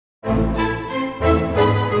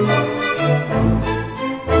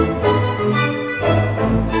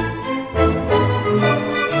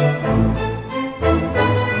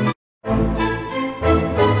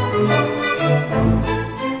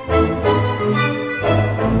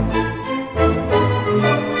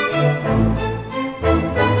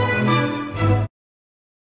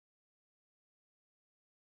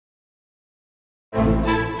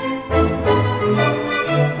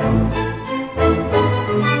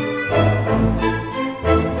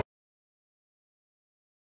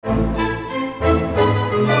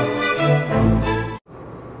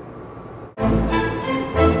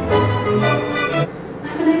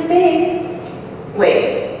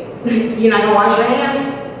Wait, you're not gonna wash your hands?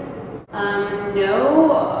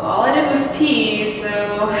 No, all I did was pee, so...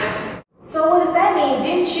 So what does that mean,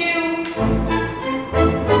 didn't you?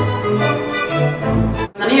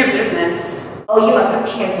 None of your business. Oh, you must have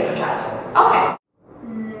hand sanitizer. Okay.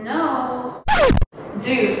 No.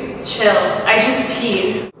 Dude, chill. I just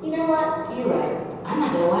peed. You know what? You're right. I'm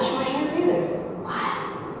not gonna wash my hands either.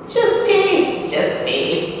 Why? Just pee. Just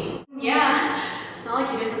pee. Yeah, it's not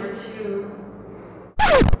like you did number 2.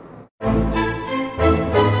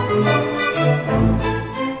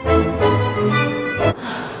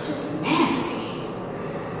 Just nasty.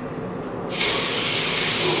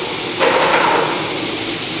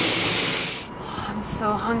 I'm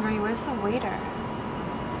so hungry. Where's the waiter?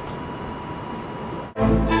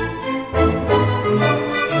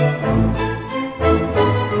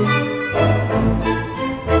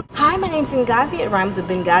 Hi, my name's Ngozi. It rhymes with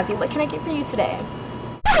Benghazi. What can I get for you today?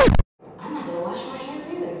 I'm not gonna wash my hands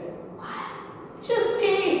either. Why? Just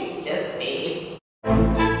pee. Just pee.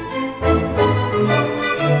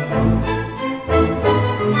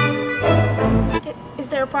 Is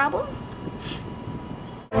there a problem?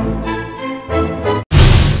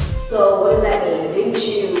 So what does that mean? Didn't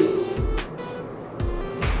you?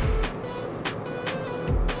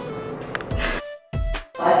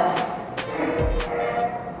 What?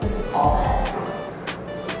 This is all bad.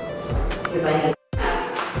 Because I need.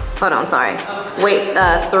 Hold on, sorry. Oh. Wait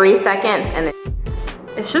 3 seconds and then.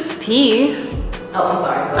 It's just pee. Oh, I'm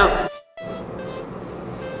sorry. Go ahead.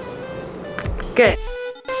 Good.